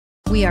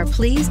We are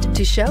pleased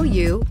to show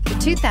you the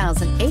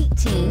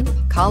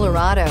 2018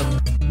 Colorado.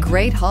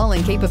 Great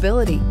hauling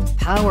capability,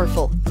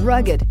 powerful,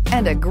 rugged,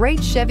 and a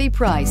great Chevy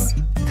price.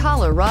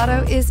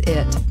 Colorado is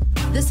it.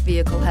 This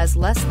vehicle has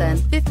less than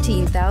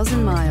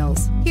 15,000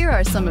 miles. Here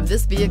are some of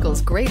this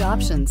vehicle's great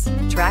options: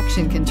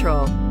 traction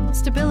control,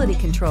 stability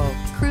control,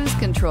 cruise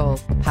control,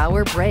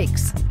 power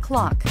brakes,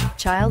 clock,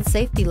 child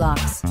safety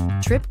locks,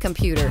 trip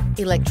computer,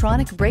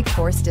 electronic brake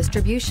force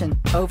distribution,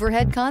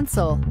 overhead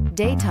console,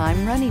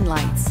 daytime running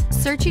lights.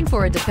 Searching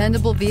for a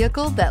dependable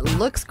vehicle that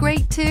looks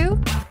great too?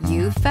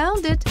 You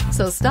found it,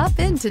 so stop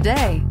in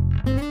today.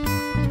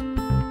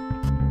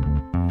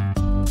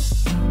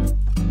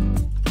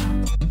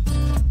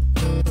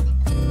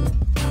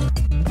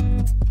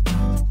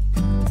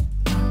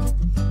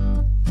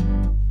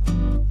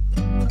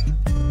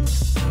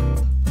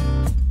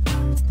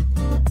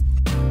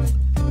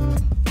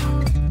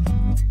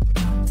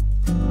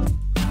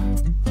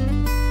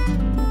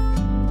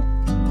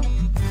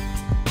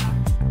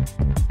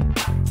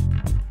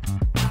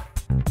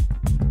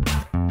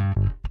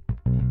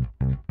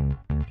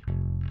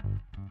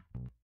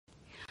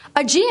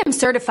 A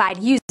GM-certified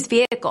used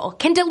vehicle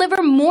can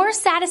deliver more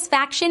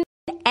satisfaction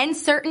and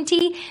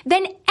certainty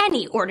than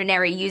any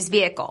ordinary used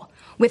vehicle.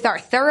 With our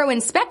thorough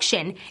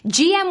inspection,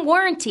 GM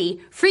warranty,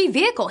 free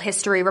vehicle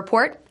history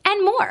report,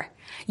 and more.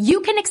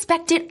 You can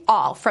expect it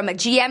all from a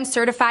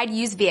GM-certified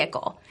used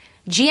vehicle.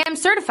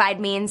 GM-certified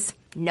means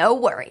no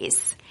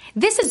worries.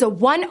 This is a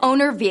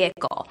one-owner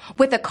vehicle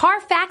with a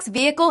CARFAX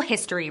vehicle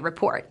history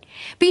report.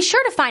 Be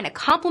sure to find a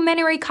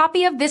complimentary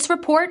copy of this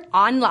report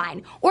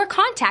online or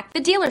contact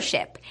the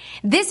dealership.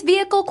 This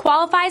vehicle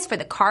qualifies for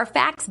the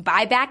CARFAX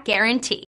buyback guarantee.